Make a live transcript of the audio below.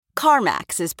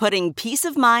CarMax is putting peace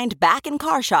of mind back in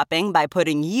car shopping by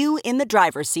putting you in the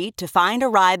driver's seat to find a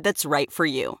ride that's right for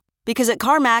you. Because at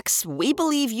CarMax, we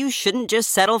believe you shouldn't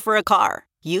just settle for a car.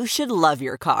 You should love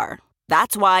your car.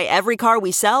 That's why every car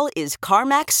we sell is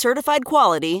CarMax certified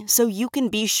quality, so you can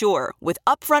be sure with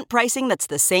upfront pricing that's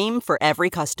the same for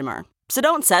every customer. So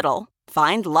don't settle.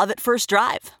 Find love at first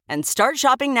drive and start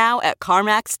shopping now at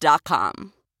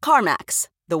CarMax.com. CarMax,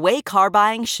 the way car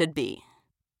buying should be.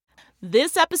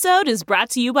 This episode is brought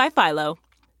to you by Philo.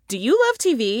 Do you love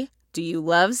TV? Do you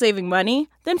love saving money?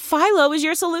 Then Philo is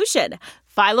your solution.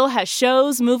 Philo has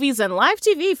shows, movies, and live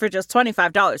TV for just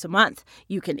 $25 a month.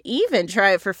 You can even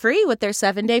try it for free with their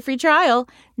 7-day free trial.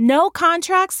 No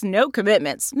contracts, no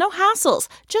commitments, no hassles.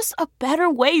 Just a better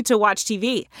way to watch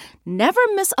TV. Never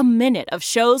miss a minute of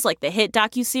shows like the hit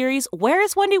docuseries Where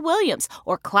is Wendy Williams?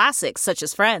 Or classics such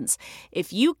as Friends.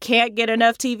 If you can't get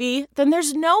enough TV, then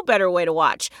there's no better way to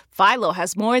watch. Philo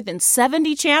has more than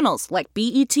 70 channels like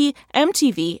BET,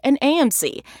 MTV, and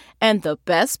AMC. And the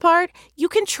best part? You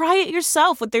can try it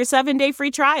yourself with their 7-day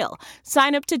free trial.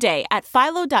 Sign up today at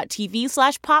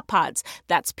philo.tv/poppods.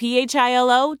 That's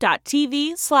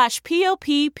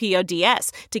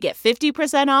philo.tv/POPPODS to get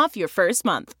 50% off your first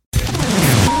month.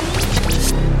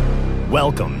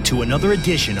 Welcome to another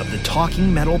edition of the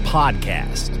Talking Metal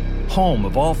Podcast, home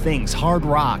of all things hard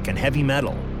rock and heavy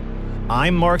metal.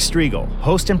 I'm Mark Striegel,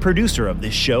 host and producer of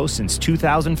this show since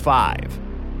 2005.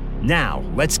 Now,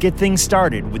 let's get things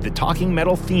started with the Talking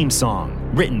Metal theme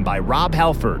song, written by Rob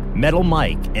Halford, Metal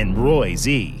Mike, and Roy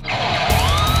Z. Communication,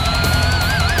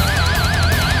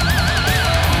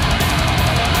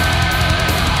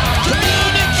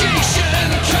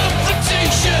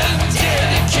 confrontation,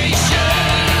 dedication.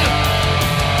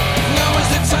 Now is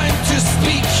the time to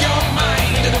speak your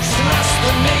mind and trust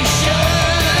the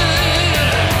nation.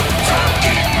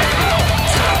 Talking metal,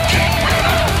 talking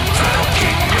metal,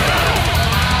 talking metal.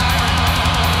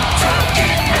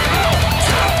 Talking metal,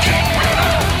 talking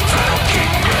metal,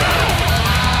 talking metal.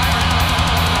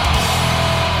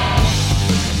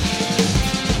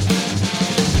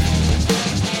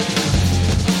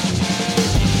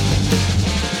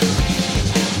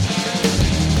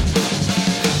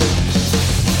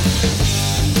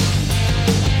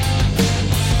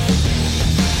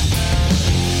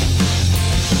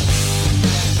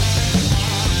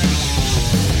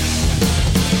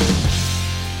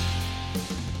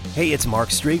 Hey, it's Mark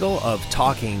Striegel of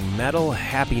Talking Metal.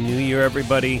 Happy New Year,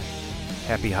 everybody.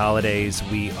 Happy holidays.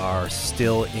 We are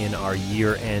still in our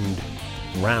year-end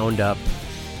roundup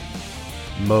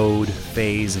mode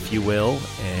phase, if you will.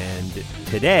 And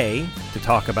today, to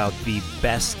talk about the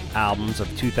best albums of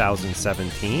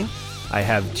 2017, I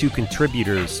have two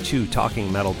contributors to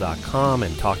TalkingMetal.com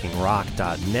and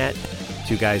TalkingRock.net,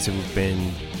 two guys who've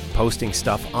been posting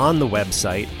stuff on the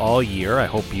website all year. I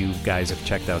hope you guys have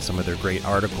checked out some of their great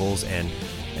articles and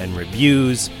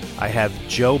reviews. I have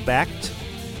Joe Becht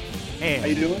and how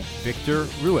you doing? Victor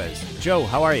Ruiz. Joe,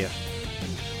 how are you?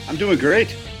 I'm doing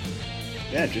great.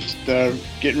 Yeah, just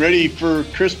getting ready for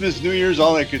Christmas, New Year's,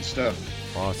 all that good stuff.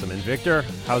 Awesome. And Victor,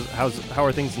 how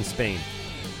are things in Spain?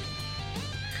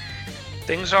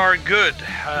 Things are good.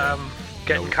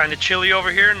 Getting kind of chilly over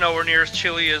here. Nowhere near as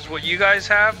chilly as what you guys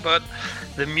have, but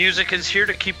the music is here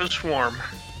to keep us warm.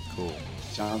 Cool.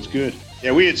 Sounds good.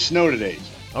 Yeah, we had snow today.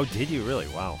 Oh, did you really?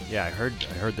 Wow. Yeah, I heard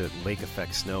that lake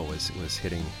effect snow was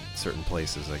hitting certain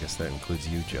places. I guess that includes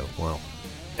you, Joe. Wow.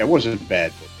 That wasn't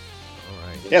bad. All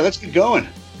right. Yeah, let's get going.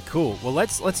 Cool. Well,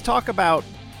 let's talk about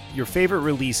your favorite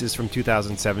releases from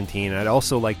 2017. I'd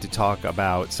also like to talk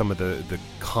about some of the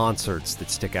concerts that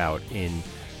stick out in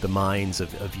the minds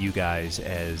of you guys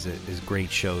as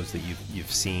great shows that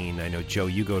you've seen. I know, Joe,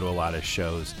 you go to a lot of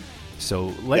shows.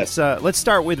 So let's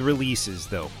start with releases,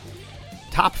 though.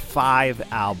 Top 5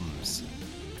 albums.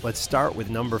 Let's start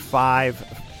with number 5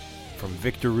 from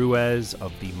Victor Ruiz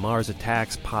of the Mars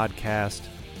Attacks podcast.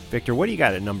 Victor, what do you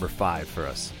got at number 5 for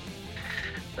us?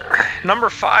 Number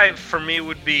 5 for me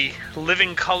would be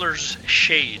Living Colour's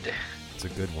Shade. It's a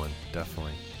good one,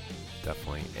 definitely.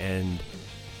 And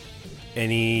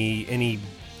any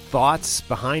thoughts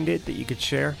behind it that you could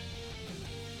share?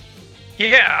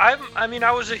 Yeah,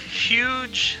 I was a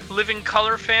huge Living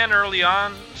Colour fan early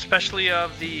on, especially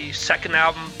of the second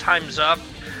album, Time's Up.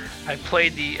 I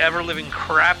played the ever-living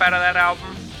crap out of that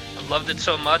album. I loved it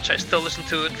so much. I still listen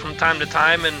to it from time to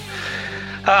time, and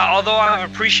although I've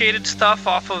appreciated stuff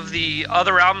off of the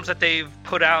other albums that they've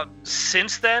put out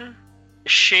since then,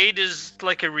 Shade is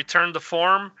like a return to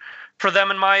form for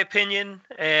them, in my opinion,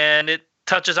 and it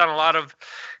touches on a lot of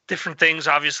different things.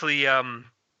 Obviously,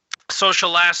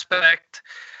 social aspect,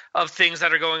 of things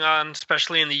that are going on,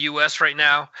 especially in the U.S. right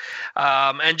now.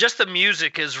 And just the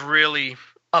music is really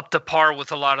up to par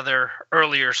with a lot of their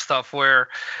earlier stuff, where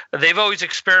they've always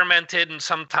experimented, and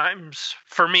sometimes,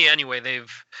 for me anyway,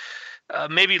 they've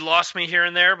maybe lost me here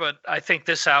and there, but I think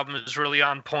this album is really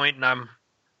on point, and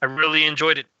I really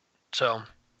enjoyed it. So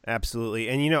absolutely.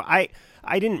 And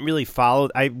I didn't really follow.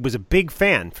 I was a big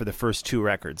fan for the first two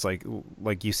records.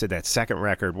 Like you said, that second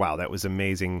record, wow, that was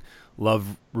amazing.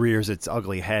 Love Rears Its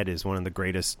Ugly Head is one of the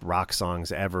greatest rock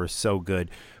songs ever. So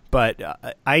good. But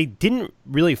I didn't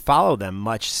really follow them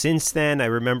much since then. I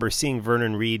remember seeing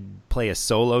Vernon Reid play a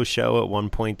solo show at one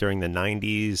point during the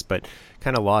 90s, but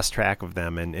kind of lost track of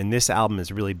them. And this album has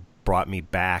really brought me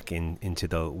back into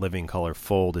the Living Colour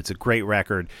fold. It's a great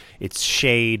record. It's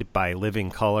Shade by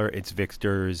Living Colour. It's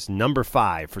Victor's number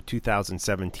 5 for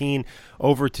 2017.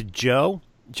 Over to Joe.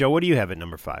 Joe, what do you have at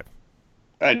number 5?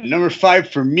 Number 5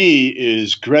 for me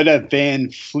is Greta Van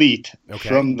Fleet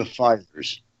from The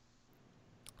Fires.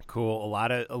 Cool.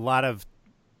 A lot of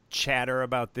chatter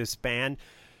about this band.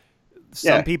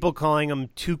 Some people calling them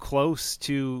too close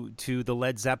to the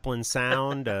Led Zeppelin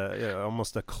sound,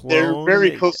 almost a clone. They're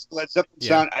very close to the Led Zeppelin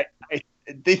sound.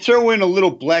 They throw in a little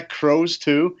Black Crowes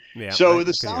too. Yeah, so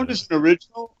the sound isn't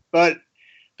original, but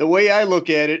the way I look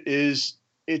at it is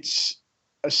it's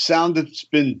a sound that's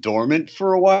been dormant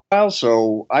for a while.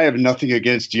 So I have nothing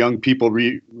against young people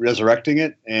resurrecting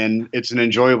it, and it's an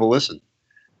enjoyable listen.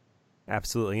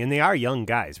 Absolutely. And they are young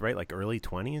guys, right? Like early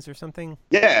 20s or something?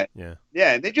 Yeah.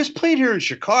 They just played here in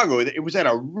Chicago. It was at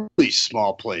a really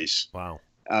small place. Wow.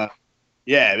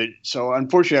 So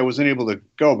unfortunately I wasn't able to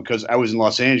go because I was in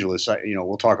Los Angeles.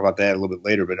 We'll talk about that a little bit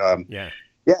later, but I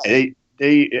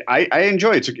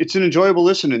enjoy it. It's an enjoyable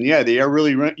listen, and they are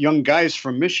really young guys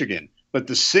from Michigan. But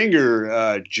the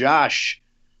singer, Josh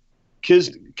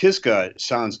Kiska,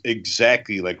 sounds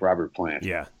exactly like Robert Plant.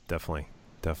 Yeah, definitely.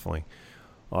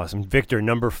 Awesome. Victor,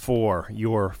 number 4,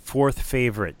 your 4th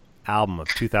favorite album of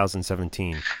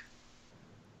 2017.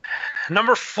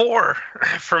 Number 4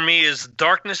 for me is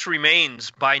Darkness Remains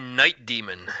by Night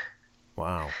Demon.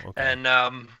 Wow. Okay. And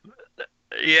I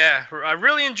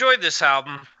really enjoyed this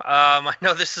album. I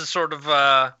know this is sort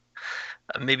of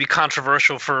maybe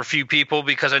controversial for a few people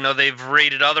because I know they've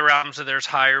rated other albums of theirs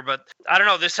higher, but I don't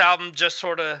know. This album just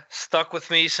sort of stuck with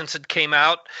me since it came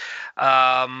out.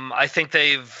 I think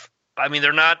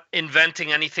they're not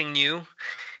inventing anything new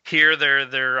here.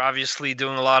 They're obviously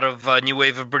doing a lot of new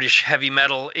wave of British heavy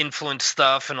metal influence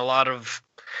stuff and a lot of,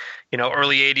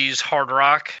 early 80s hard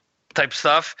rock type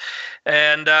stuff.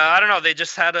 And I don't know, they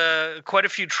just had quite a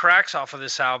few tracks off of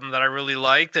this album that I really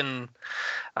liked. And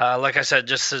like I said,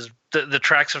 just as the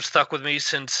tracks have stuck with me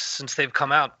since they've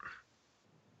come out.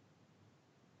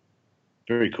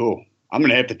 Very cool. I'm going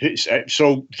to have to pitch.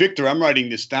 So Victor, I'm writing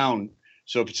this down.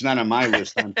 So if it's not on my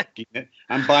list,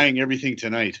 I'm buying everything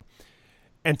tonight.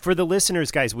 And for the listeners,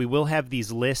 guys, we will have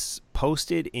these lists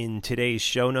posted in today's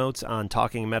show notes on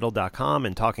talkingmetal.com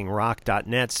and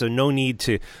talkingrock.net. So no need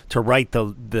to write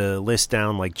the list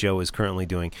down like Joe is currently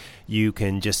doing. You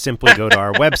can just simply go to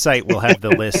our website. We'll have the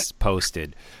lists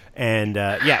posted. And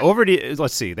over to,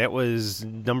 let's see, that was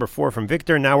number 4 from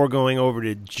Victor. Now we're going over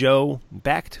to Joe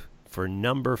Becht for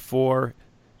number 4.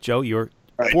 Joe, your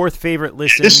 4th favorite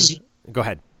listen. Go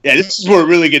ahead. Yeah, this is where it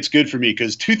really gets good for me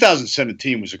because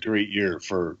 2017 was a great year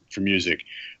for music.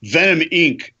 Venom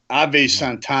Inc., Ave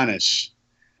Santanis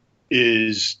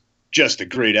is just a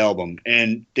great album.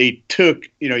 And they took,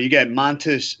 you got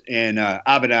Montes and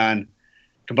Abaddon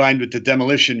combined with the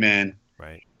Demolition Man.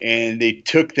 Right. And they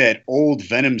took that old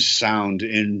Venom sound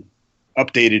and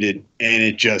updated it.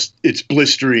 And it's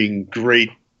blistering,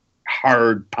 great,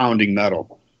 hard, pounding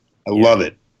metal. I love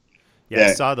it. Yeah,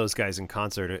 I saw those guys in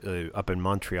concert up in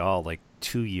Montreal like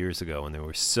 2 years ago, and they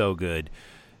were so good.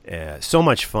 So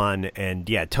much fun. And,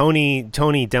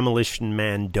 Tony Demolition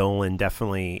Man Dolan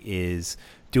definitely is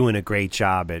doing a great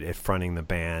job at fronting the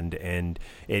band. And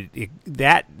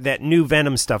that new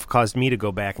Venom stuff caused me to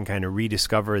go back and kind of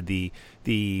rediscover the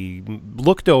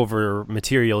looked over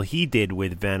material he did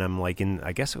with Venom, like in,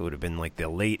 I guess it would have been like the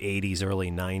late 80s, early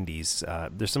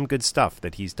 90s. There's some good stuff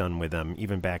that he's done with them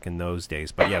even back in those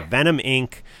days. But Venom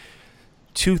Inc.,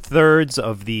 2/3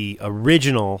 of the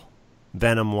original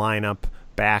Venom lineup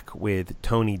back with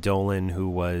Tony Dolan, who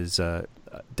was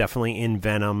definitely in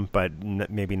Venom, but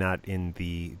maybe not in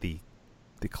the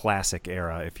classic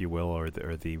era, if you will, or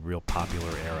the real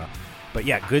popular era. But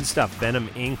good stuff, Venom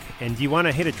Inc. And do you want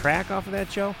to hit a track off of that,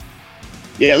 Joe?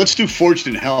 Yeah, let's do Forged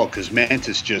in Hell, because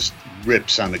Mantis just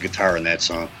rips on the guitar in that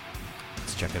song.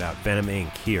 Let's check it out. Venom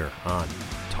Inc. here on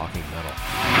Talking Metal.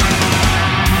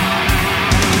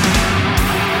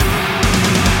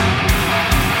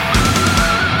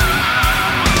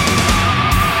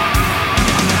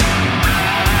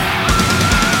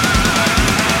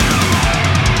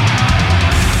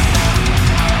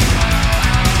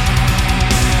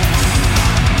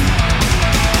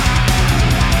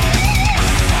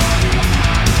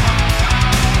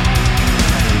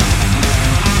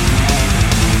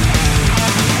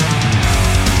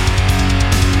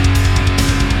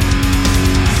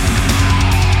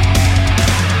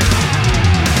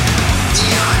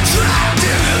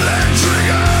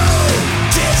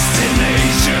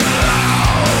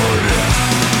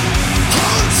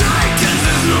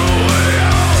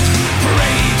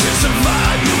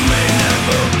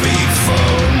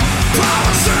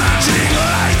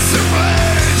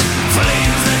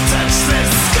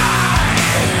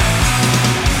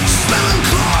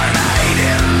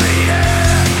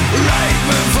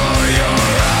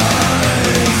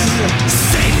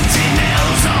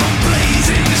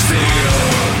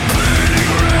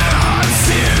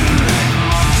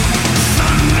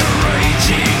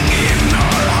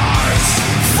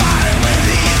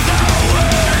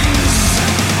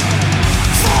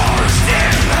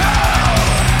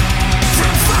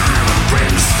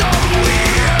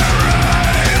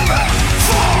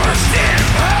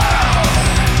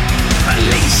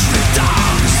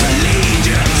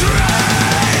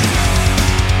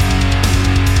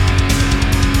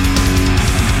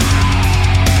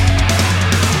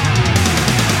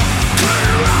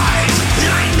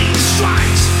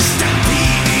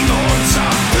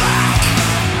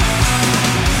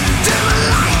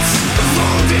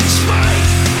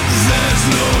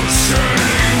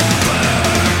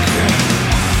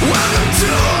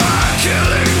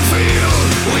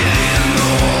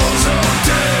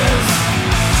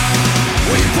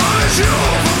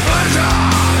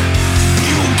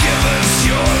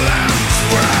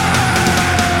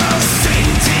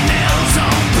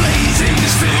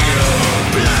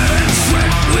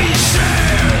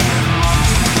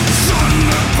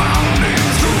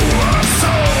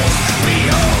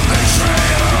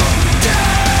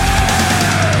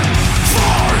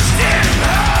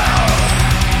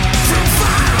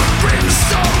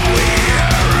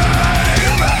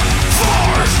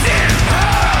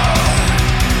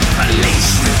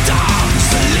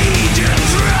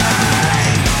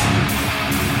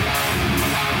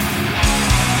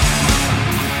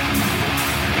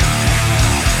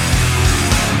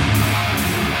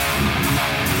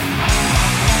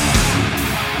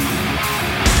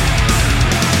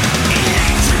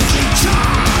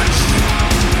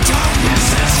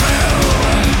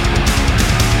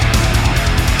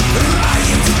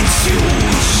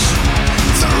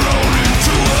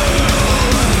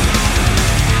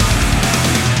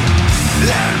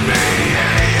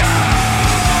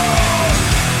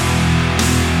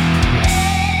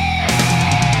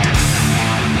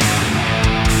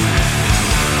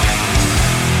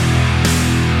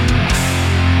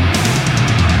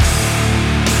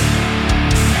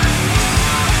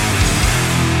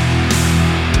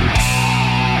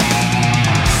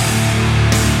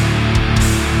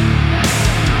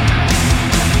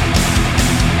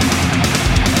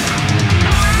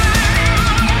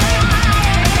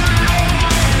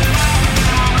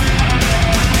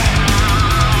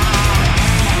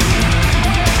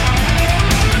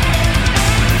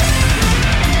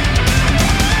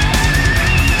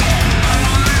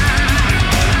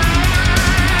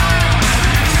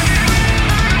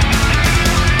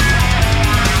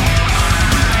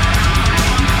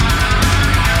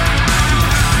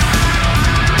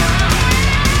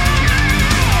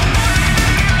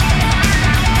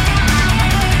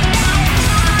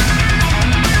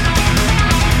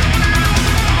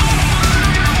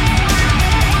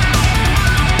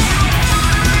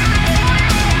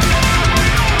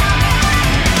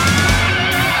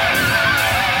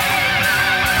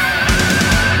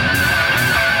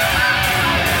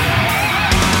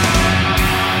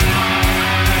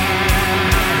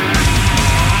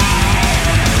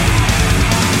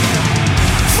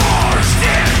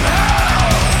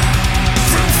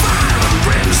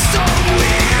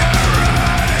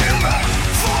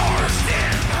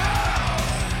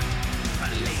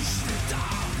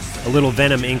 little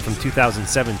Venom Inc. from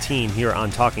 2017 here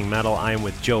on Talking Metal. I am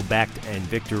with Joe Becht and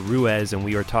Victor Ruiz, and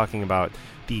we are talking about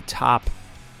the top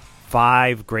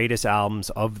 5 greatest albums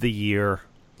of the year.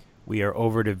 We are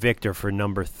over to Victor for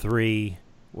number 3.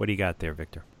 What do you got there,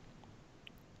 Victor?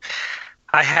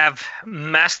 I have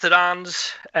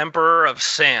Mastodon's Emperor of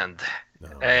Sand.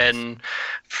 And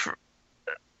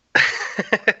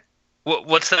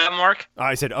what's that, Mark?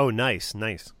 I said, oh, nice.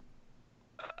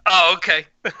 Oh, okay.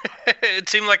 It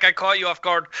seemed like I caught you off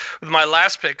guard with my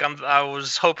last pick. I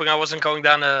was hoping I wasn't going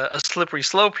down a slippery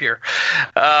slope here.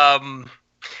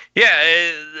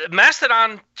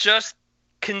 Mastodon just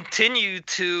continued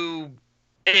to,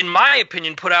 in my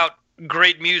opinion, put out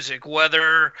great music.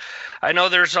 Whether I know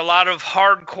there's a lot of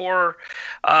hardcore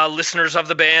listeners of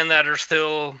the band that are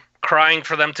still crying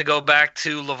for them to go back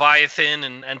to Leviathan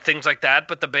and things like that,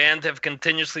 but the band have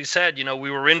continuously said,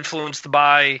 we were influenced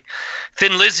by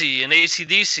Thin Lizzy and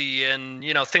AC/DC and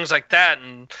things like that,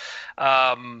 and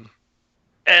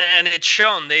it's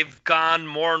shown. They've gone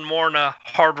more and more in a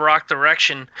hard rock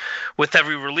direction with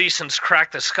every release since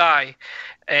Crack the Sky,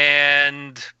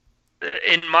 and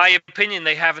in my opinion,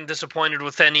 they haven't disappointed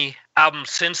with any albums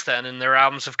since then, and their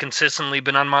albums have consistently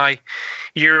been on my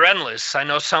year-end list. I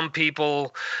know some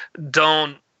people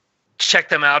don't check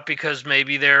them out because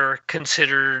maybe they're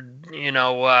considered,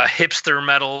 hipster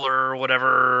metal or whatever,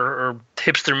 or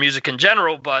hipster music in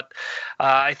general, but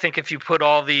I think if you put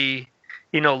all the,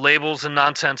 labels and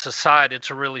nonsense aside,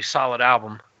 it's a really solid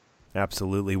album.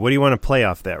 Absolutely. What do you want to play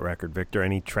off that record, Victor?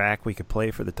 Any track we could play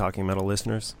for the Talking Metal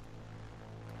listeners?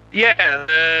 Yeah,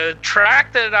 the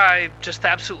track that I just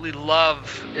absolutely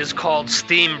love is called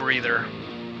Steam Breather.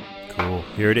 Cool.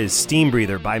 Here it is, Steam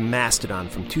Breather by Mastodon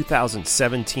from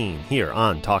 2017, here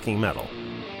on Talking Metal.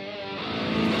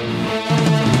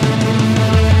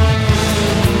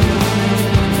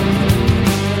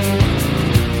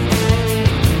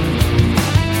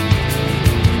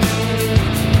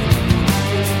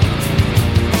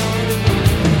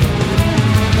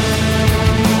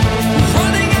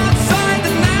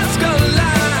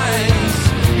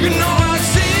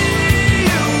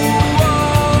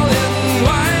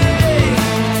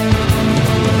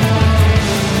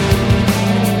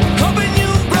 Hoping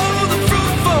you grow the fruit.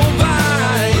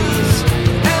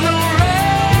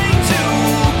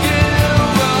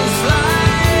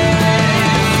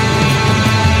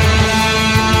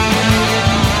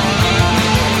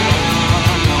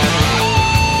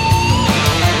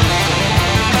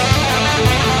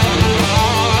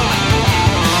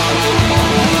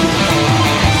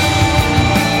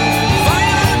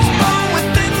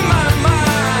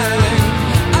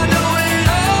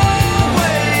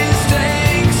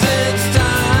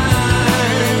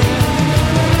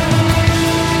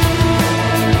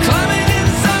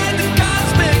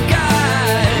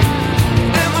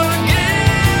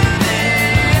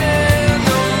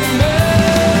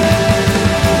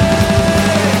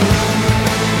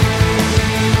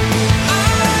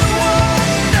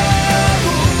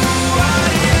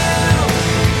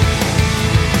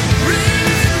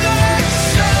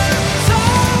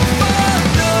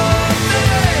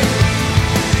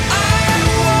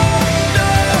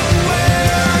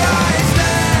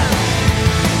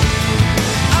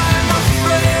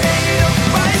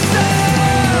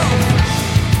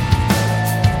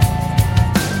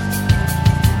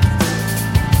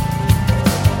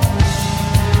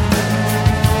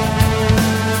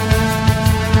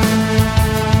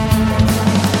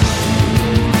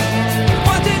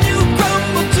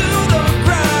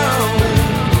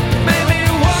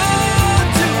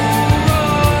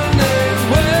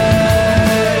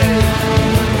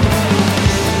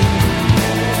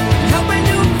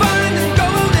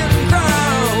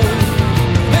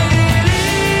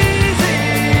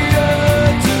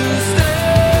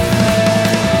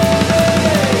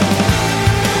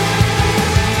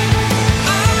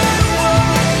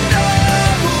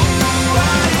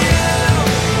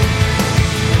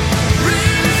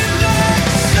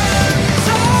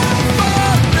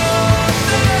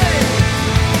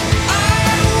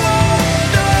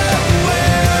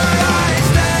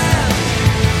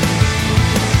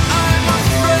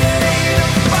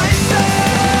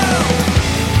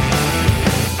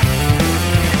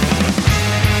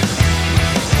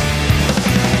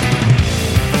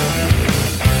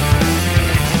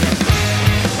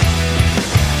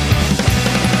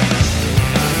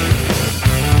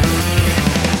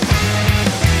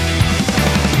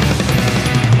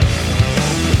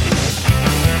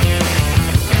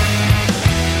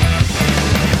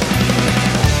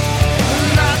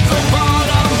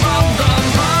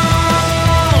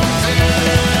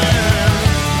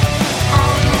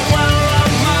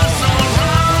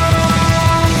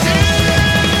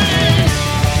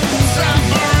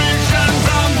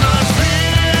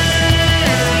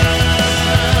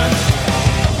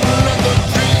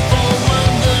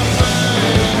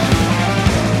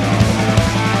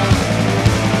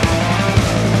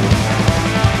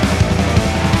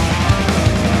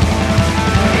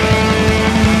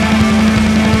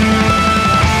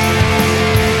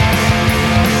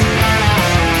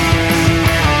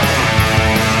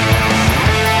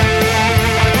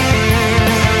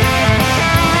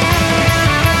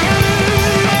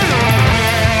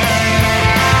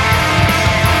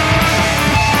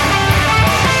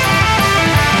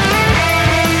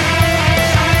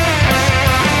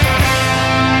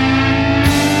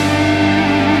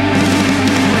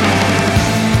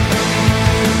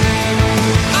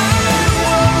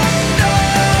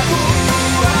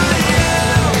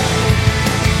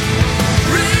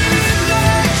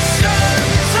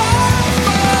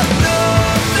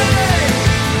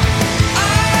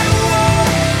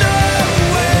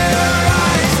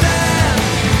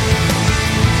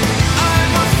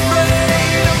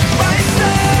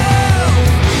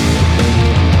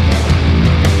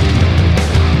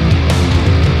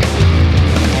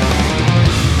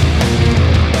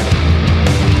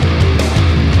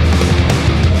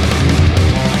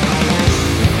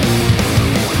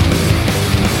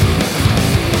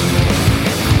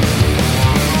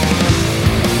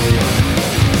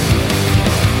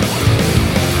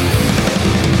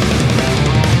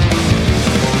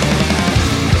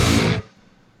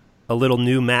 a little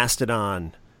new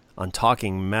Mastodon on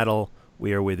Talking Metal.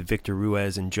 We are with Victor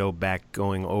Ruiz and Joe Beck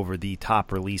going over the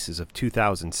top releases of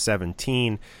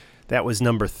 2017. That was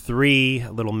number 3,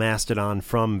 a little Mastodon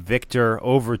from Victor.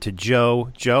 Over to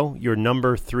Joe. Joe, your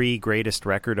number 3 greatest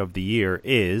record of the year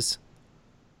is?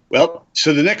 Well,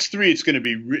 so the next 3, it's going to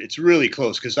be it's really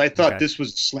close because I thought this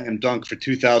was a slam dunk for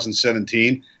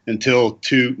 2017 until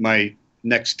my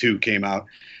next 2 came out.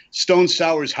 Stone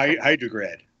Sour's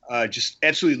Hydrograd. Just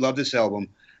absolutely love this album.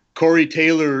 Corey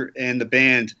Taylor and the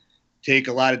band take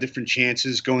a lot of different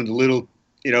chances, go into little,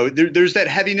 there's that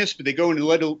heaviness, but they go into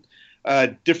little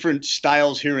different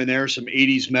styles here and there, some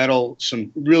 80s metal,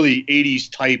 some really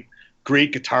 80s type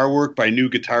great guitar work by new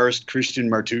guitarist Christian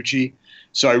Martucci.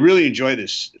 So I really enjoy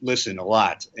this listen a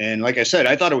lot. And like I said,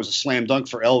 I thought it was a slam dunk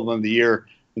for album of the year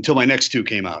until my next 2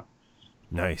 came out.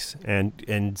 Nice.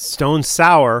 And Stone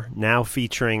Sour now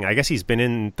featuring, I guess he's been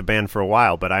in the band for a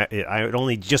while, but it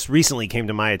only just recently came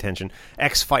to my attention,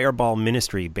 ex-Fireball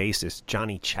Ministry bassist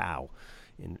Johnny Chow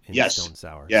in Stone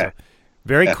Sour. Yeah. So,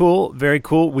 very cool. Very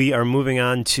cool. We are moving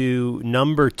on to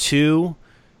number 2.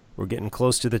 We're getting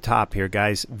close to the top here,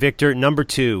 guys. Victor, number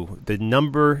 2. The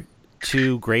number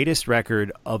 2 greatest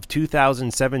record of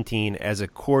 2017 is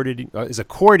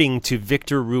according to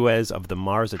Victor Ruiz of the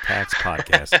Mars Attacks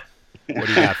podcast. What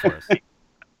do you got for us?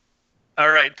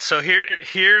 All right, so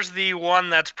here's the one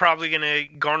that's probably going to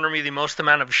garner me the most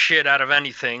amount of shit out of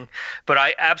anything, but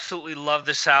I absolutely love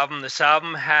this album. This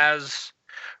album has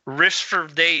riffs for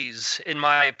days, in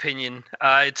my opinion.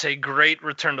 It's a great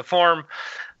return to form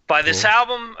by this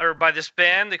album, or by this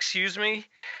band, excuse me,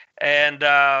 and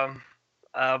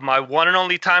my one and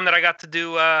only time that I got to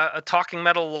do a Talking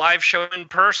Metal live show in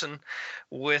person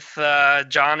with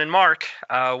John and Mark.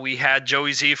 We had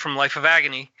Joey Z from Life of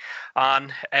Agony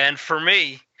on, and for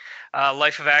me,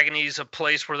 Life of Agony is a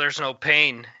place where there's no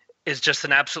pain. It's just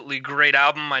an absolutely great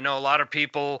album. I know a lot of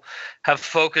people have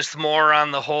focused more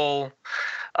on the whole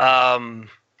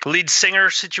lead singer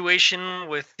situation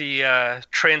with the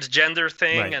transgender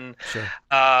thing, right. And sure.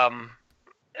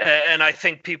 And I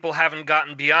think people haven't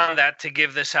gotten beyond that to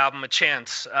give this album a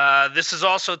chance. This is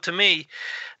also, to me,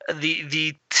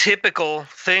 the typical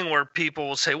thing where people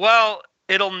will say, well,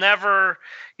 it'll never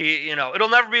be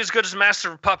as good as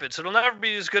Master of Puppets. It'll never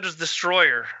be as good as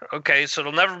Destroyer. Okay, so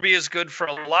it'll never be as good for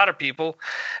a lot of people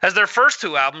as their first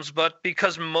 2 albums, but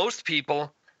because most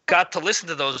people got to listen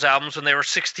to those albums when they were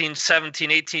 16, 17,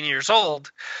 18 years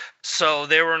old, so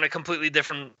they were in a completely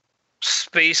different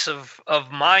space of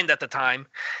mind at the time,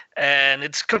 and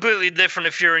it's completely different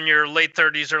if you're in your late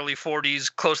 30s, early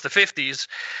 40s, close to 50s.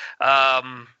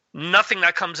 Nothing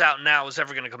that comes out now is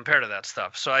ever going to compare to that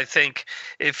stuff. So I think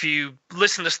if you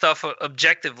listen to stuff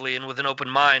objectively and with an open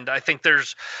mind, I think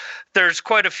there's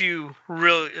quite a few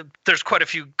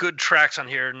good tracks on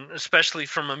here, and especially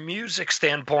from a music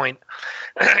standpoint.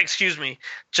 Excuse me,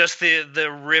 just the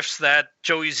riffs that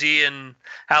Joey Z and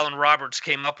Alan Roberts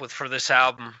came up with for this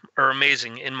album are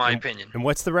amazing, in my opinion. And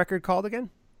what's the record called again?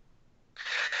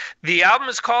 The album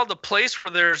is called A Place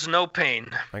Where There's No Pain.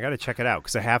 I got to check it out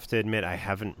because I have to admit I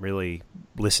haven't really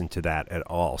listened to that at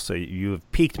all. So you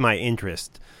have piqued my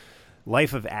interest.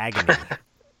 Life of Agony,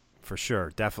 for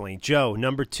sure, definitely. Joe,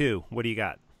 number 2, what do you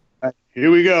got? Here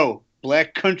we go.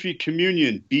 Black Country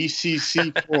Communion,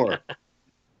 BCC4.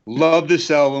 Love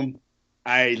this album.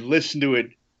 I listen to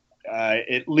it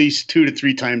at least 2 to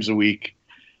 3 times a week.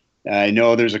 I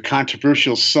know there's a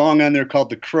controversial song on there called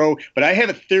The Crow, but I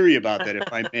have a theory about that,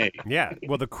 if I may. Yeah,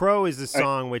 well, The Crow is a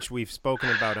song which we've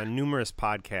spoken about on numerous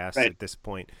podcasts at this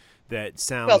point that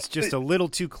sounds just a little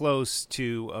too close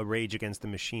to a Rage Against the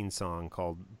Machine song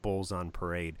called Bulls on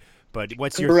Parade. But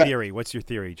what's your theory? What's your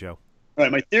theory, Joe? All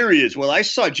right, my theory is, I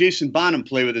saw Jason Bonham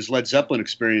play with his Led Zeppelin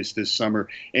experience this summer,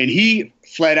 and he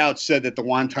flat out said that the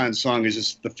Wonton song is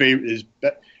just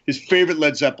his favorite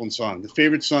Led Zeppelin song, the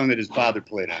favorite song that his father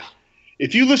played on.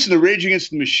 If you listen to Rage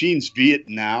Against the Machine's Be It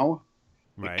Now,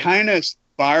 it kind of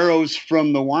borrows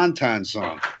from the Wonton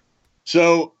song.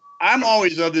 So I'm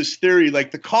always of this theory,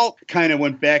 like the Cult kind of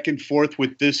went back and forth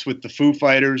with this with the Foo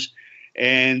Fighters,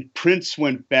 and Prince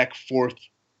went back and forth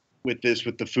with this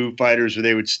with the Foo Fighters, where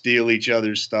they would steal each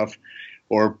other's stuff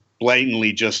or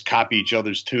blatantly just copy each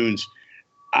other's tunes.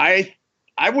 I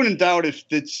wouldn't doubt if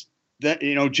it's that,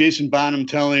 Jason Bonham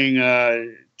telling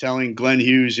Glenn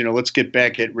Hughes, let's get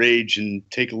back at Rage and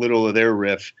take a little of their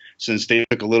riff since they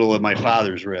took a little of my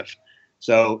father's riff.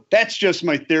 So that's just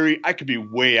my theory. I could be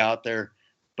way out there,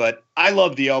 but I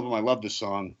love the album. I love the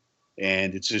song,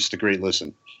 and it's just a great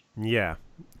listen. Yeah.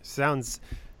 Sounds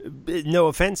No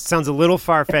offense, sounds a little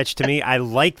far-fetched to me. I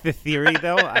like the theory,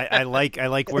 though. I like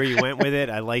where you went with it.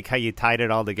 I like how you tied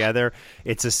it all together.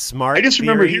 It's a smart I just theory.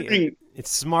 remember hearing... It's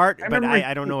smart, but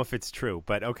I don't know if it's true.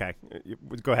 But okay,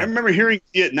 go ahead. I remember hearing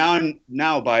it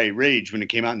now by Rage when it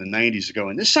came out in the 90s ago,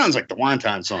 and this sounds like the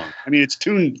Wonton song. I mean, it's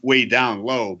tuned way down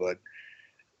low, but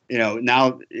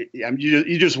now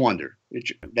you just wonder.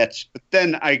 But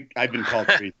then I've been called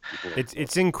crazy before.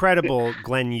 It's incredible.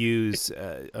 Glenn Hughes,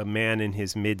 a man in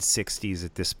his mid-60s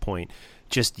at this point,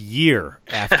 just year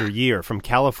after year, from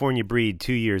California Breed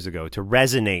 2 years ago to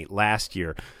Resonate last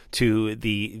year to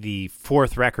the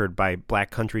fourth record by Black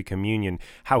Country Communion,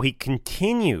 how he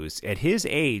continues at his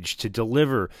age to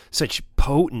deliver such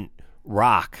potent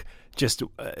rock, just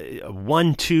a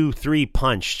 1, 2, 3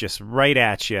 punch just right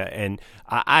at you. And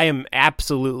I am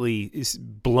absolutely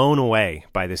blown away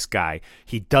by this guy.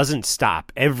 He doesn't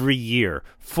stop every year.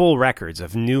 Full records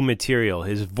of new material.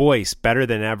 His voice better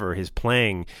than ever. His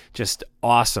playing just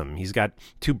awesome. He's got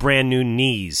 2 brand new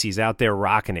knees. He's out there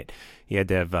rocking it. He had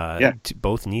to have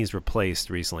both knees replaced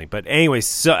recently. But anyway,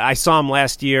 so I saw him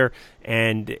last year,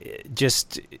 and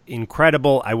just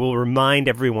incredible. I will remind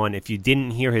everyone, if you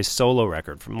didn't hear his solo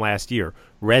record from last year,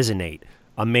 Resonate,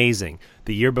 amazing.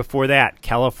 The year before that,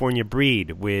 California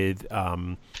Breed with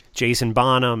Jason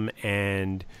Bonham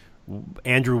and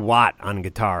Andrew Watt on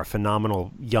guitar,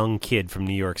 phenomenal young kid from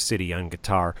New York City on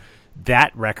guitar.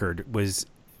 That record was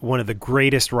one of the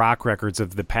greatest rock records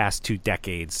of the past 2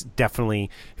 decades. Definitely,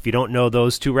 if you don't know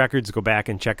those 2 records, go back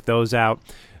and check those out.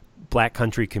 Black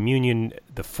Country Communion,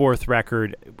 the 4th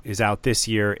record, is out this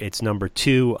year. It's number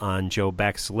 2 on Joe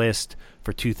Beck's list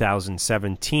for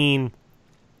 2017.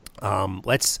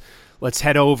 Let's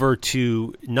head over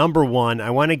to number 1. I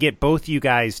want to get both you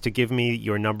guys to give me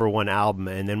your number 1 album,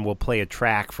 and then we'll play a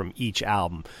track from each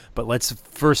album. But let's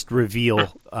first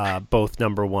reveal both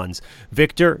number 1s.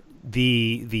 Victor,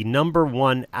 the number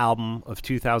 1 album of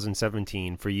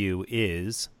 2017 for you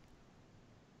is?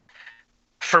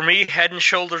 For me, Head and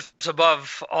Shoulders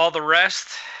Above All the Rest.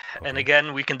 Okay. And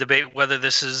again, we can debate whether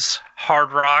this is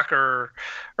hard rock or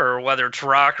whether it's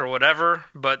rock or whatever.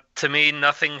 But to me,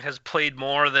 nothing has played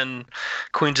more than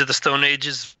Queens of the Stone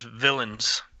Age's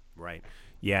Villains. Right.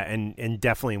 Yeah, and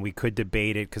definitely we could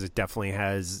debate it because it definitely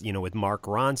has, with Mark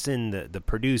Ronson, the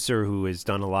producer who has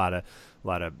done a lot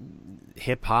of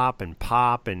hip hop and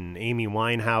pop, and Amy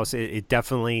Winehouse. It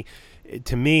definitely,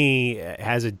 to me,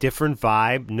 has a different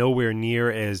vibe. Nowhere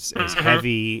near as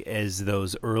heavy as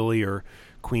those earlier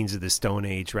Queens of the Stone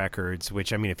Age records.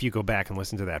 Which, I mean, if you go back and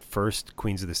listen to that first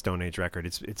Queens of the Stone Age record,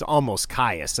 it's almost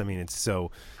Caius. I mean, it's so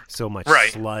much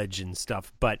sludge and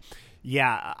stuff, but.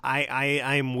 Yeah,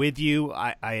 I'm with you.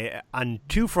 I on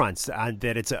 2 fronts,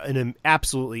 that it's an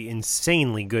absolutely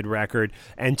insanely good record,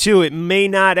 and 2, it may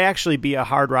not actually be a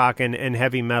hard rock and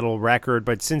heavy metal record,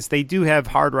 but since they do have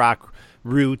hard rock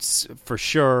roots for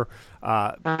sure,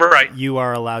 you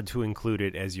are allowed to include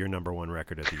it as your number 1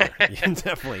 record of the year. Yeah,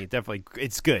 definitely,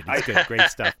 it's good. It's good, great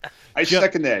stuff. I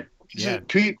second that. Yeah.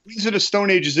 Queens of the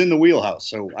Stone Age is in the wheelhouse,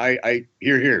 so I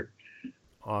hear.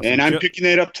 Awesome. And I'm picking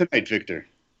that up tonight, Victor.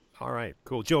 All right,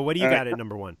 cool. Joe, what do you got at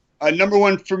number 1? Number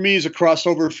 1 for me is a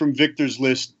crossover from Victor's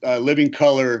list, Living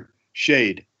Colour,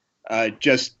 Shade.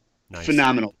 Just nice.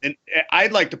 Phenomenal. And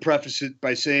I'd like to preface it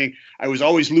by saying I was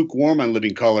always lukewarm on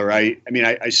Living Colour.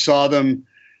 I saw them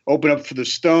open up for the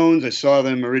Stones. I saw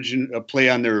them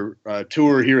play on their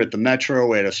tour here at the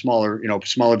Metro at a smaller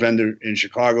vendor in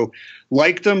Chicago.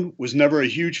 Liked them, was never a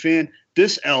huge fan.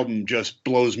 This album just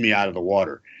blows me out of the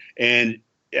water. And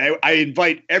I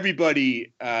invite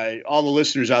everybody, all the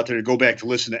listeners out there, to go back to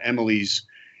listen to Emily's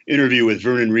interview with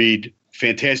Vernon Reid.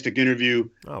 Fantastic interview.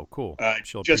 Oh, cool.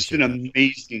 Just an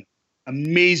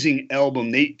amazing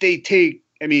album. They take,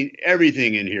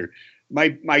 everything in here. I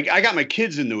got my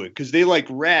kids into it because they like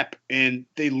rap and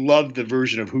they love the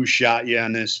version of Who Shot You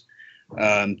on this.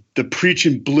 The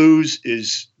Preaching Blues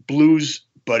is blues,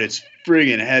 but it's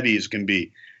friggin' heavy as can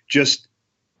be. Just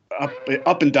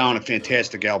up and down a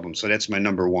fantastic album. So that's my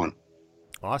number 1.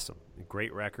 Awesome.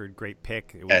 Great record. Great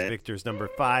pick. It was Victor's number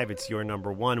 5. It's your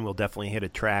number 1. We'll definitely hit a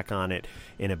track on it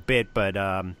in a bit, but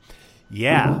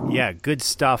yeah, good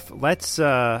stuff. Let's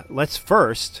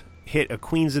first hit a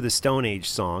Queens of the Stone Age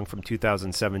song from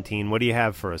 2017. What do you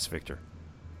have for us, Victor?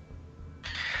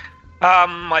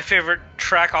 My favorite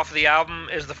track off of the album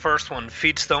is the first one,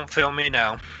 Feats Don't Fail Me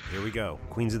Now. Here we go.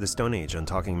 Queens of the Stone Age on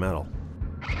Talking Metal.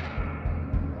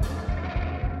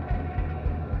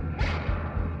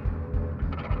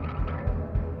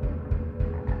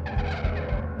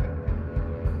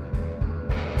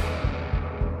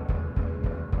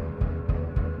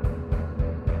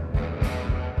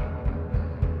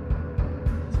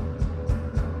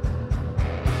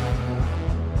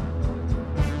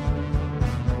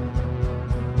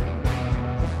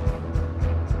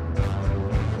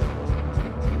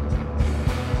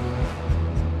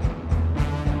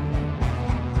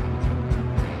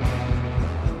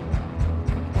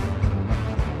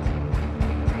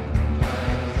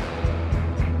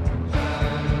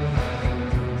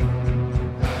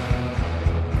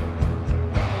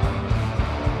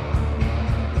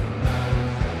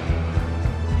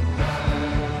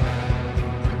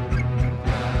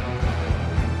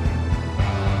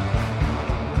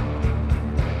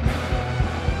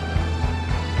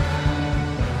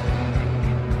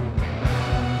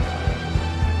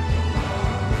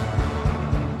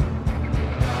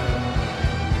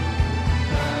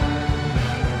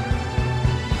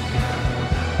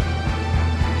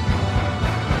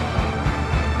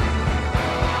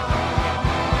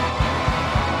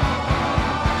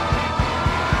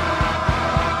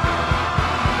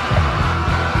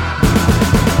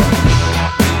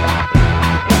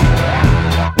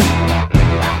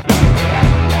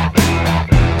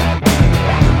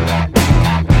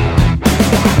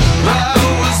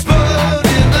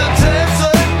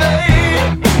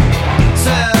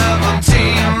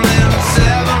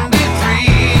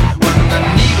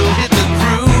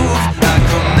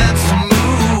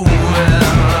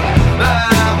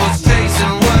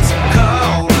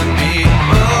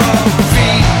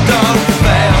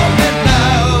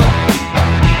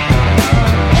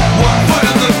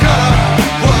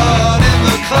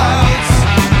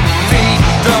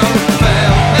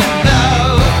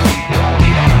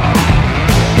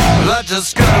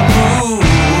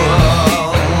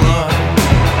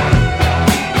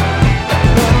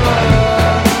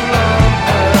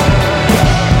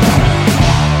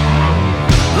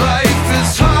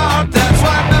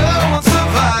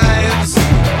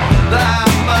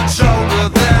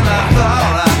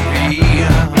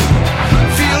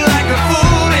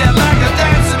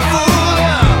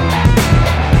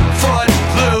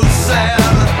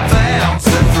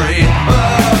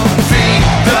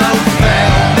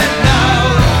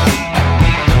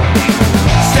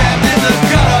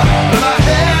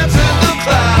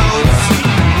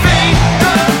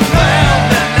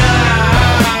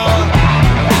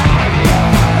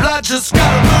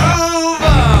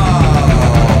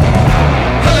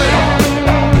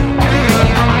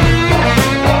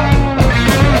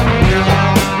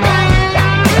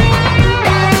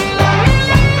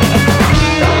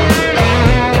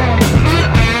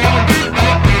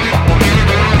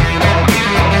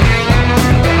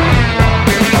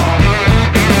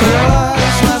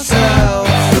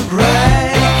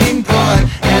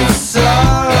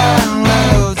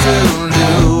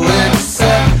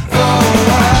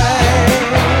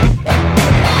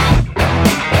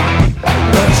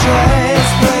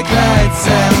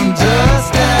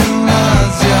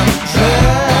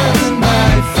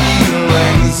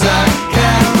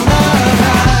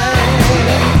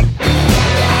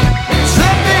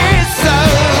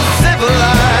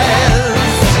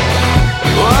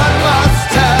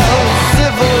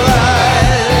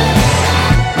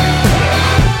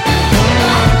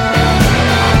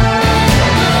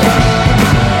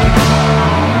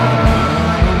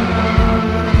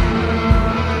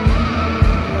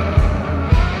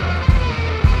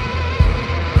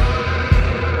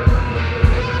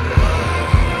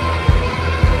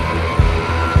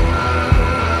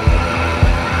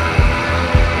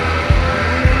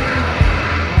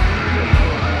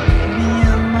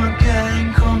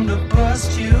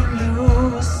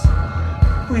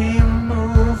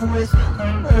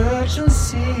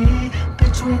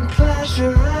 between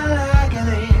pleasure and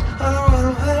agony.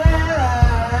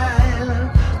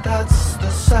 That's the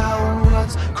sound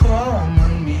that's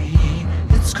calling me.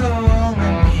 It's calling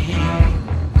me.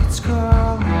 It's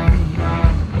calling me.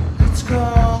 It's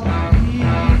calling me.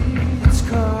 It's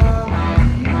calling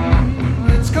me. It's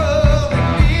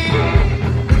calling me.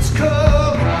 It's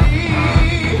calling me.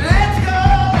 Let's go.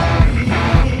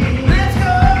 Let's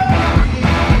go.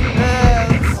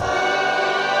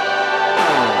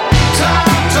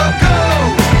 Time to go.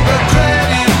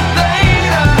 Regret it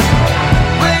later.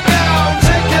 We gon'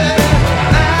 take it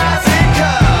as it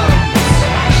comes.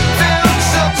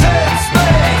 Filter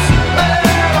space,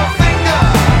 middle finger.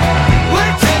 We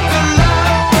take the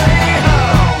long way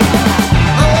home.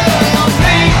 Oh,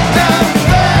 deep down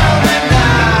valley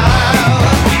now.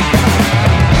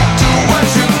 Do what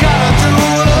you gotta do,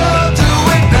 do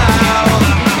it now.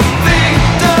 Deep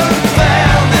down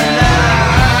valley now.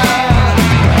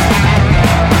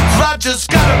 I just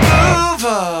gotta move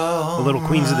on. A little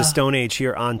Queens of the Stone Age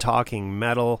here on Talking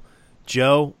Metal.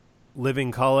 Joe,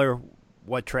 Living Color,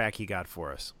 what track you got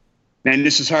for us? Man,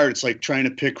 this is hard. It's like trying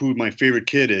to pick who my favorite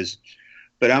kid is.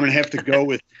 But I'm going to have to go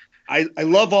with I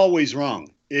love Always Wrong.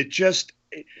 It just,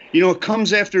 it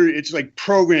comes after, it's like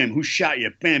Program, Who Shot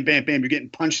You? Bam, bam, bam. You're getting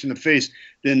punched in the face.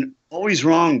 Then Always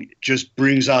Wrong just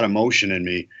brings out emotion in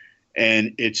me.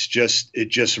 And it just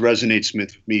resonates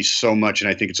with me so much. And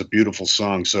I think it's a beautiful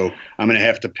song. So I'm going to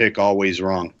have to pick Always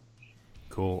Wrong.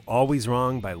 Cool. Always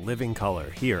Wrong by Living Color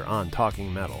here on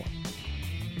Talking Metal.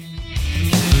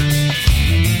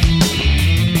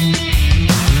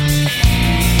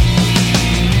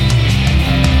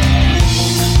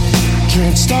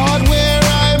 Can't start where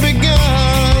I begun.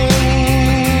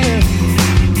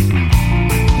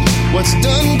 What's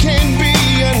done can't be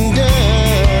undone.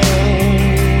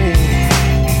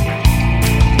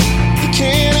 You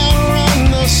can't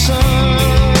outrun the sun.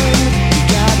 You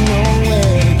got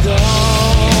nowhere to go.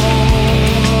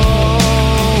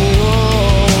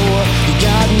 You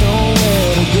got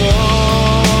nowhere to go.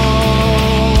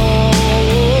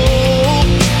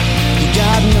 You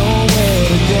got nowhere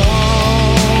to go.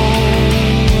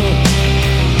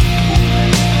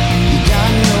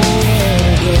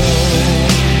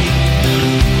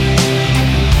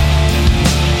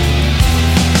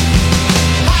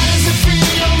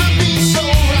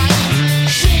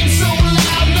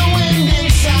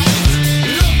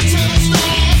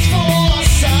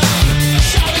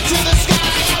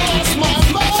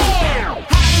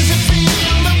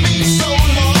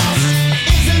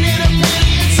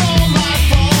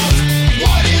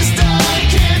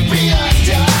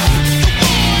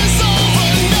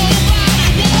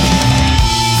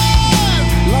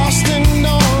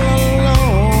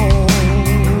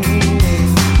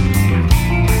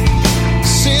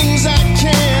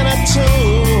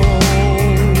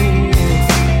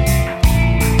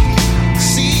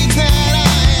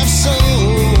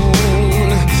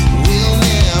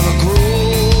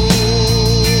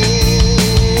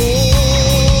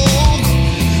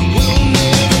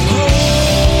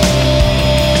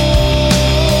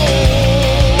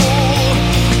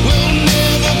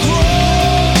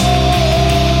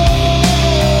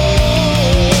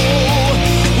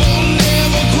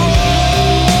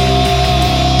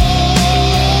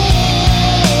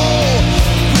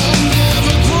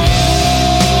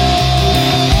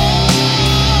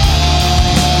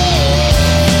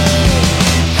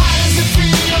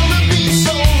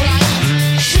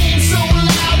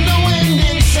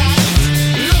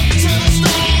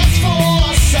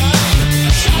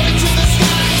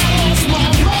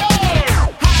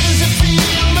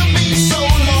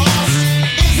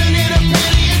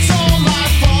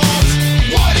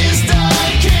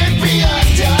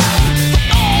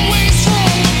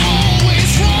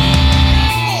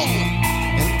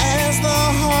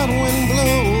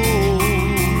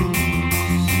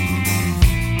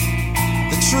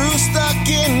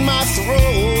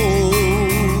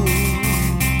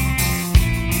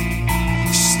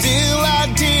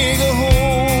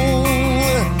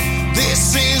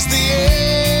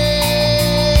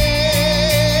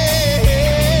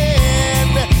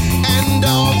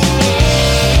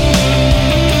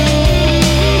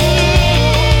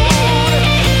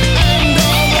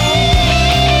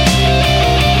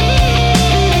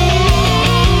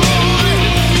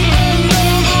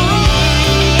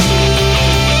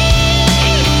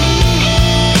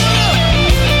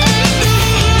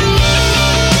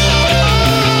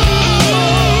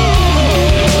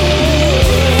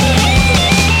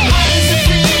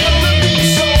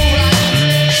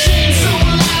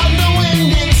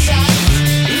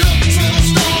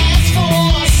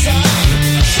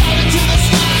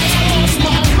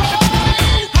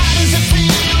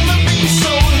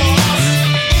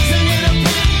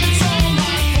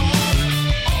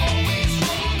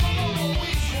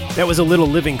 That was a little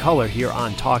Living Color here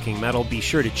on Talking Metal. Be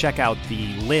sure to check out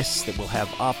the lists that we'll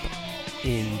have up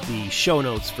in the show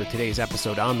notes for today's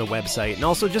episode on the website. And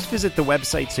also just visit the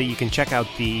website so you can check out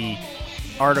the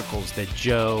articles that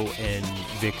Joe and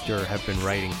Victor have been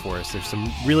writing for us. There's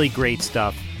some really great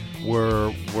stuff.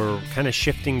 We're kind of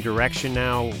shifting direction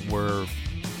now. We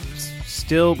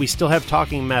still have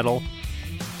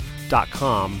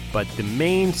talkingmetal.com, but the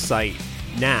main site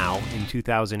now in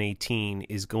 2018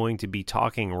 is going to be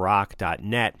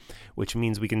talkingrock.net, which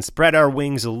means we can spread our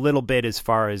wings a little bit as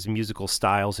far as musical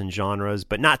styles and genres,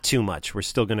 but not too much. We're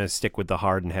still going to stick with the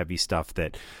hard and heavy stuff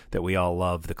that we all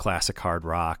love, the classic hard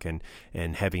rock and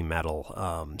heavy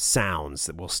metal sounds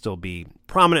that will still be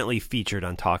prominently featured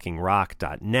on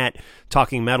talkingrock.net.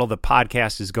 Talking Metal, the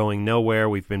podcast, is going nowhere.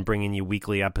 We've been bringing you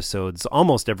weekly episodes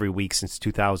almost every week since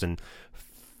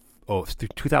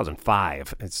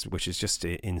 2005, which is just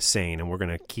insane, and we're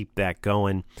going to keep that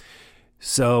going.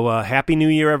 So Happy New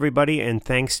Year, everybody, and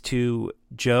thanks to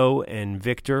Joe and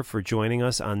Victor for joining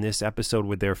us on this episode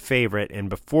with their favorite. And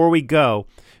before we go,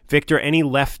 Victor, any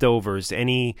leftovers,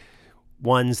 any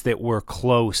ones that were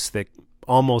close that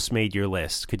almost made your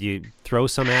list? Could you throw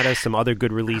some at us, some other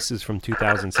good releases from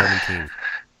 2017?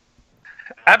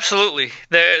 Absolutely.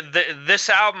 This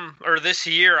album, or this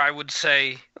year, I would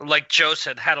say, like Joe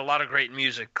said, had a lot of great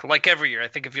music. Like every year, I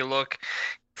think if you look,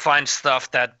 find stuff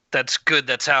that's good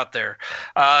that's out there.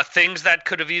 Things that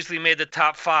could have easily made the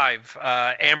top 5.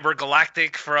 Amber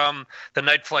Galactic from the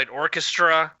Night Flight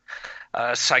Orchestra.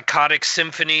 Psychotic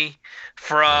Symphony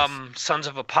from Sons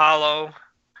of Apollo.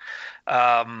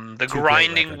 The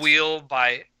Grinding Wheel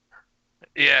by...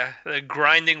 Yeah, the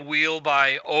Grinding Wheel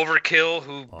by Overkill,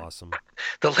 who awesome.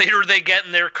 The later they get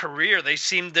in their career, they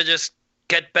seem to just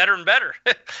get better and better.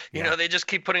 You know, they just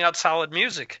keep putting out solid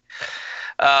music.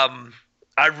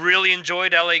 I really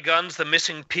enjoyed LA Guns, The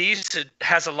Missing Piece. It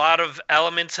has a lot of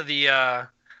elements of the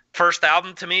first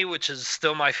album to me, which is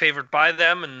still my favorite by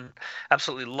them, and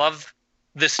absolutely love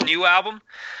this new album.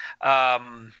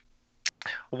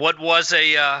 What was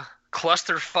a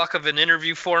clusterfuck of an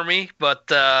interview for me,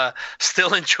 but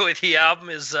still enjoy the album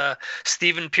is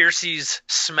Stephen Pearcy's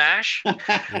Smash. Great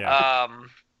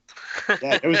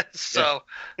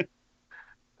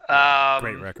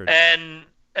record. And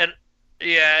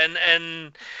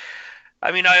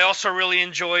I mean, I also really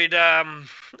enjoyed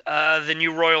the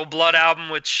new Royal Blood album,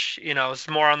 which, you know, is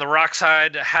more on the rock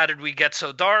side. How Did We Get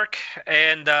So Dark?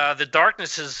 And The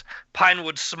Darkness is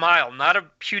Pinewood Smile. Not a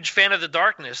huge fan of The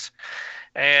Darkness.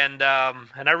 And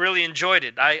I really enjoyed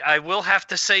it. I will have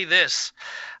to say this.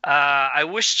 I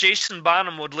wish Jason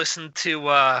Bonham would listen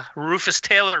to Rufus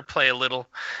Taylor play a little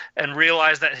and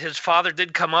realize that his father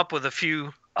did come up with a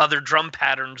few other drum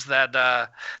patterns that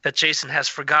Jason has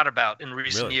forgot about in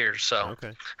recent years. So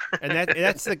okay, and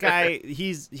that's the guy.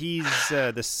 He's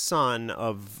the son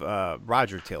of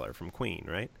Roger Taylor from Queen,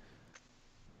 right?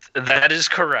 That is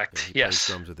correct. Yeah, yes.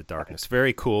 Drums with the Darkness.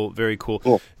 Very cool. Very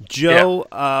cool. Joe,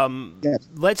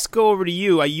 let's go over to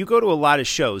you. You go to a lot of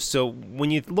shows. So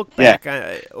when you look back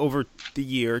over the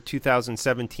year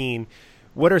 2017,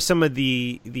 what are some of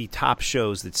the top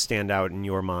shows that stand out in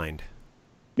your mind?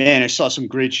 Man, I saw some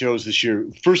great shows this year.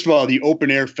 First of all, the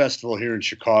Open Air Festival here in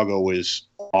Chicago was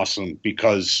awesome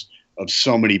because of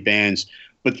so many bands.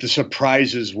 But the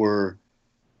surprises were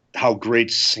how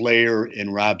great Slayer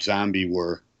and Rob Zombie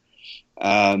were.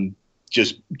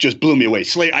 Just blew me away.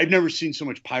 Slayer, I've never seen so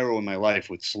much pyro in my life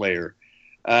with Slayer.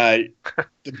 The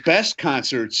best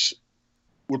concerts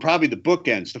were probably the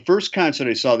bookends. The first concert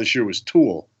I saw this year was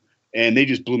Tool, and they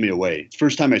just blew me away.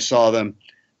 First time I saw them,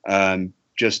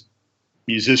 just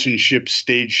musicianship,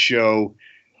 stage show.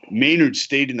 Maynard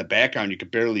stayed in the background. You could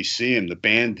barely see him. The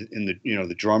band and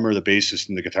the drummer, the bassist,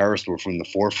 and the guitarist were from the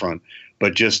forefront,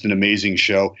 but just an amazing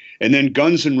show. And then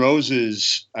Guns N'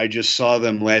 Roses, I just saw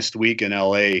them last week in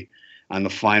LA on the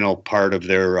final part of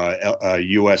their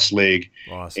US leg.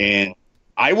 Awesome. And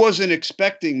I wasn't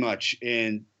expecting much,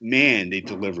 and man, they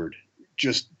delivered.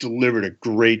 Just delivered a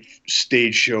great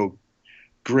stage show,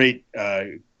 great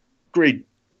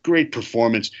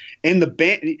performance. And the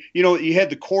band, you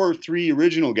had the core 3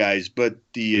 original guys, but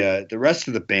the rest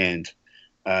of the band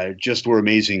just were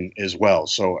amazing as well.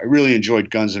 So I really enjoyed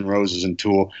Guns N' Roses and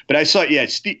Tool. But I saw,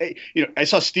 I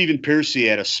saw Stephen Pearcy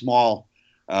at a small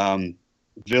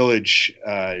village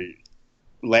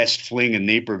last fling in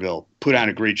Naperville. Put on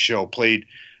a great show. Played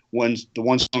the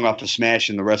one song off of Smash,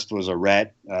 and the rest was a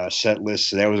Rat set list.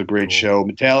 So that was a great show.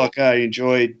 Metallica, I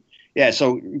enjoyed. Yeah,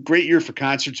 so great year for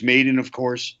concerts. Maiden, of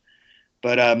course.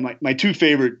 But my 2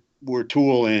 favorite were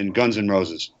Tool and Guns N'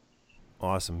 Roses.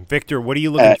 Awesome. Victor, what are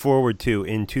you looking forward to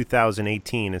in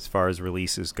 2018 as far as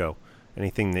releases go?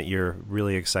 Anything that you're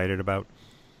really excited about?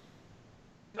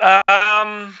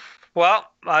 Well,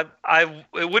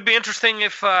 it would be interesting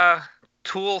if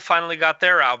Tool finally got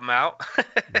their album out,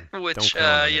 which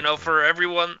for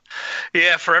everyone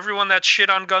that shit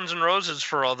on Guns N' Roses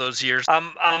for all those years,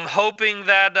 I'm hoping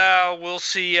that we'll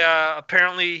see.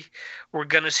 Apparently, we're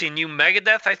gonna see new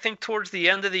Megadeth, I think, towards the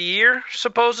end of the year,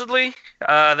 supposedly.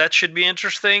 That should be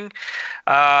interesting.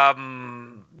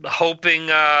 Hoping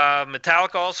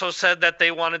Metallica also said that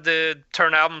they wanted to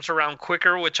turn albums around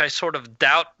quicker, which I sort of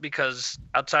doubt, because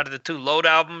outside of the 2 Load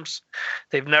albums,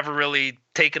 they've never really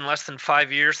taken less than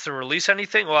 5 years to release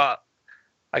anything. Well,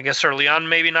 I guess early on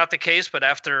maybe not the case, but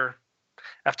after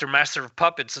Master of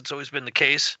Puppets, it's always been the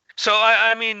case. So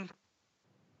I mean,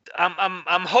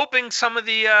 I'm hoping some of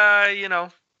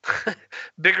the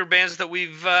bigger bands that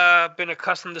we've been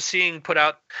accustomed to seeing put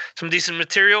out some decent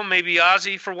material. Maybe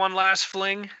Ozzy for one last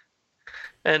fling,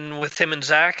 and with him and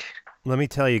Zach. Let me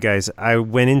tell you guys, I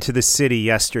went into the city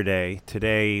yesterday.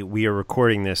 Today we are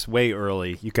recording this way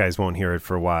early. You guys won't hear it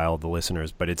for a while, the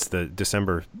listeners, but it's the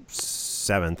December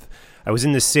 7th. I was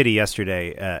in the city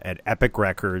yesterday at Epic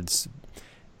Records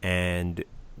and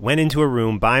went into a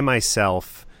room by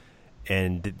myself,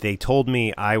 and they told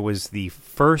me I was the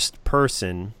first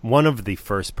person, one of the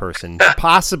first person,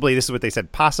 possibly, this is what they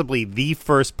said, possibly the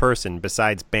first person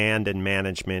besides band and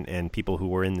management and people who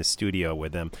were in the studio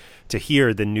with them to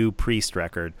hear the new Priest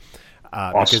record.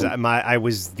 Awesome. Because I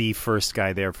was the first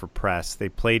guy there for press. They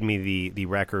played me the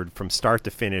record from start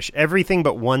to finish. Everything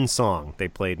but one song they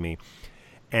played me.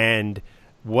 And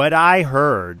what I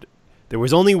heard, there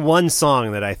was only one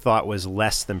song that I thought was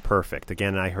less than perfect.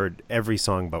 Again, I heard every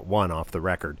song but one off the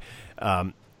record.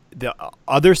 The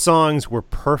other songs were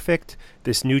perfect.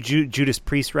 This new Judas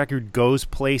Priest record goes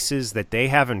places that they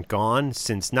haven't gone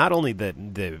since not only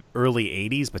the early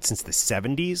 80s, but since the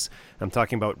 70s. I'm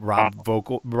talking about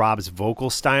Rob's vocal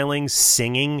stylings,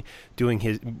 singing,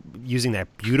 using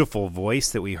that beautiful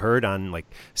voice that we heard on like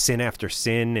Sin After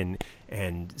Sin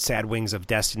and Sad Wings of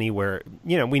Destiny, where,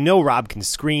 we know Rob can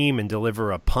scream and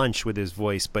deliver a punch with his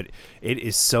voice, but it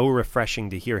is so refreshing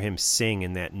to hear him sing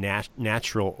in that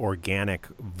natural, organic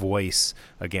voice.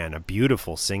 Again, a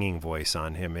beautiful singing voice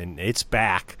on him, and it's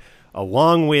back,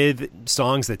 along with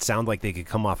songs that sound like they could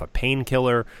come off a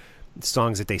Painkiller,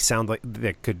 songs that they sound like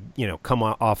that could, come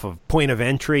off of Point of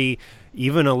Entry,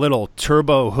 even a little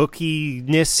turbo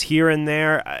hookiness here and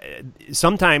there.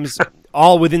 Sometimes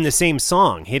all within the same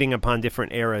song, hitting upon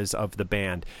different eras of the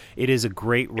band. It is a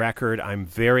great record. I'm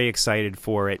very excited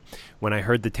for it. When I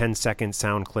heard the 10-second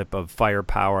sound clip of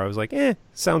Firepower, I was like,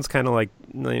 sounds kind of like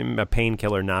a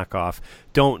Painkiller knockoff.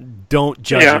 Don't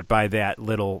judge it by that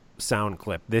little sound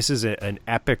clip. This is an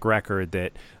epic record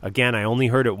that, again, I only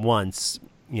heard it once,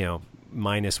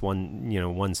 minus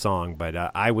one song, but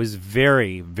I was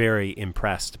very, very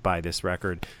impressed by this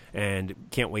record and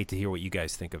can't wait to hear what you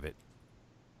guys think of it.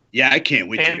 Yeah, I can't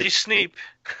wait. Andy Sneap.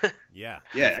 Yeah.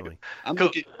 Definitely.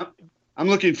 I'm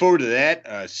looking forward to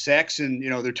that. Saxon,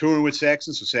 they're touring with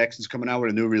Saxon, so Saxon's coming out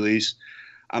with a new release.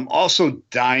 I'm also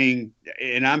dying,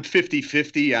 and I'm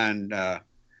 50-50 on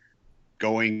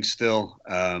going still,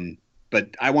 but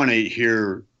I want to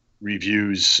hear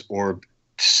reviews or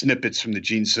snippets from the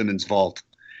Gene Simmons vault.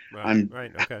 Right.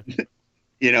 Okay.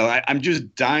 I'm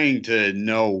just dying to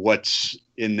know what's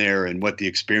in there and what the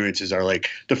experiences are like.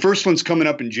 The first one's coming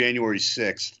up in January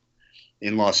 6th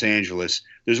in Los Angeles.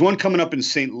 There's one coming up in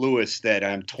St. Louis that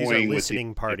I'm toying with.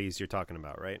 Listening parties you're talking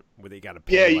about, right? Where they got to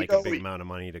pay a big amount of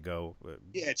money to go.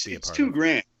 It's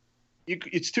 $2,000.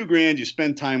 It's $2,000. You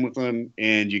spend time with them,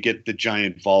 and you get the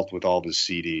giant vault with all the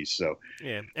CDs. So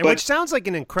which sounds like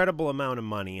an incredible amount of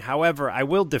money. However, I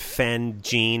will defend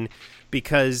Gene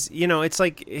because it's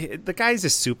like the guy's a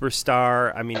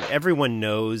superstar. I mean, everyone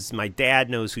knows. My dad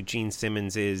knows who Gene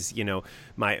Simmons is.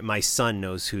 My son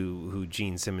knows who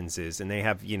Gene Simmons is, and they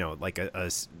have like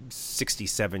a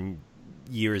 67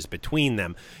 years between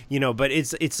them. But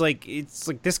it's like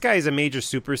this guy is a major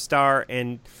superstar,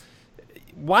 and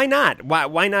why not?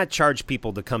 Why not charge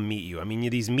people to come meet you? I mean,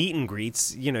 these meet and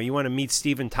greets, you want to meet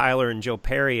Steven Tyler and Joe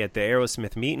Perry at the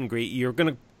Aerosmith meet and greet, you're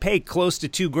going to pay close to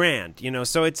 $2,000,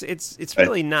 so it's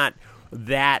really not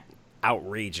that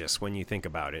outrageous when you think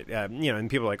about it. And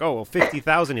people are like, oh, well,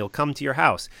 $50,000, he'll come to your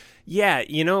house. Yeah,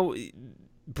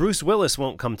 Bruce Willis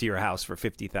won't come to your house for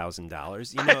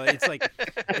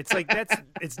 $50,000.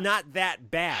 It's not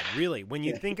that bad, really. When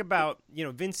you think about,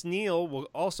 Vince Neil will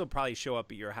also probably show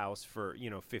up at your house for,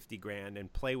 $50,000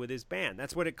 and play with his band.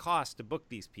 That's what it costs to book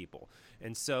these people.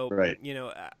 And so,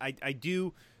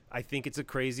 I think it's a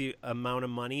crazy amount of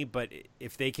money, but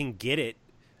if they can get it,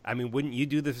 I mean, wouldn't you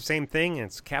do the same thing?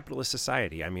 It's capitalist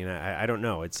society. I mean, I don't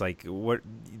know. It's like what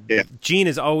Gene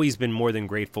has always been more than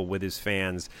grateful with his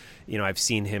fans. You know, I've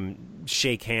seen him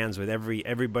shake hands with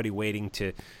everybody waiting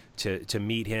to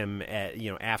meet him at,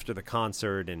 you know, after the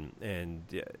concert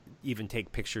and even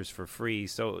take pictures for free.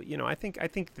 So, you know, I think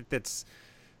that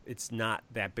it's not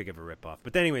that big of a ripoff.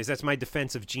 But anyways, that's my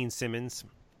defense of Gene Simmons.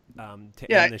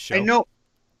 To end the show.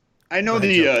 I know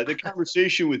the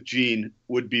conversation with Gene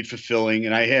would be fulfilling,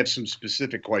 and I have some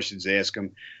specific questions to ask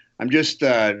him. I'm just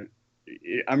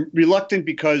I'm reluctant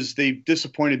because they've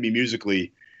disappointed me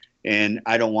musically, and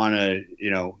I don't want to, you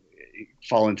know,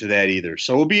 fall into that either.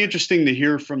 So it'll be interesting to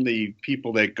hear from the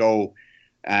people that go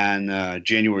on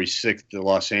January 6th to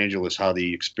Los Angeles how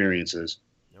the experience is.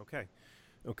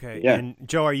 Okay. Yeah. And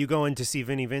Joe, are you going to see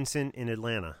Vinnie Vincent in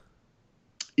Atlanta?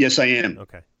 Yes, I am.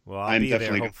 Okay. Well, I'll be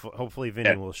there. Hopefully,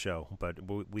 Vinny will show, but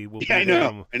we will be there. I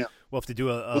know. We'll have to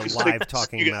do a live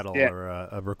Talking Metal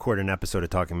or record an episode of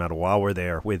Talking Metal while we're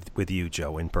there with you,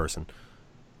 Joe, in person.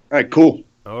 All right, cool.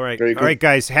 All right. Very cool. All right,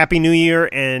 guys. Happy New Year,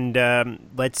 and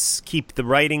let's keep the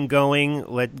writing going.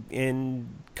 And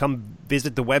come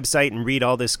visit the website and read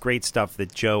all this great stuff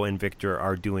that Joe and Victor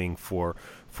are doing for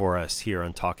us here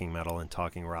on Talking Metal and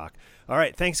Talking Rock. All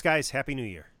right. Thanks, guys. Happy New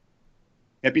Year.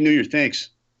 Happy New Year. Thanks.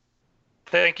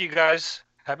 Thank you, guys.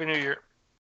 Happy New Year.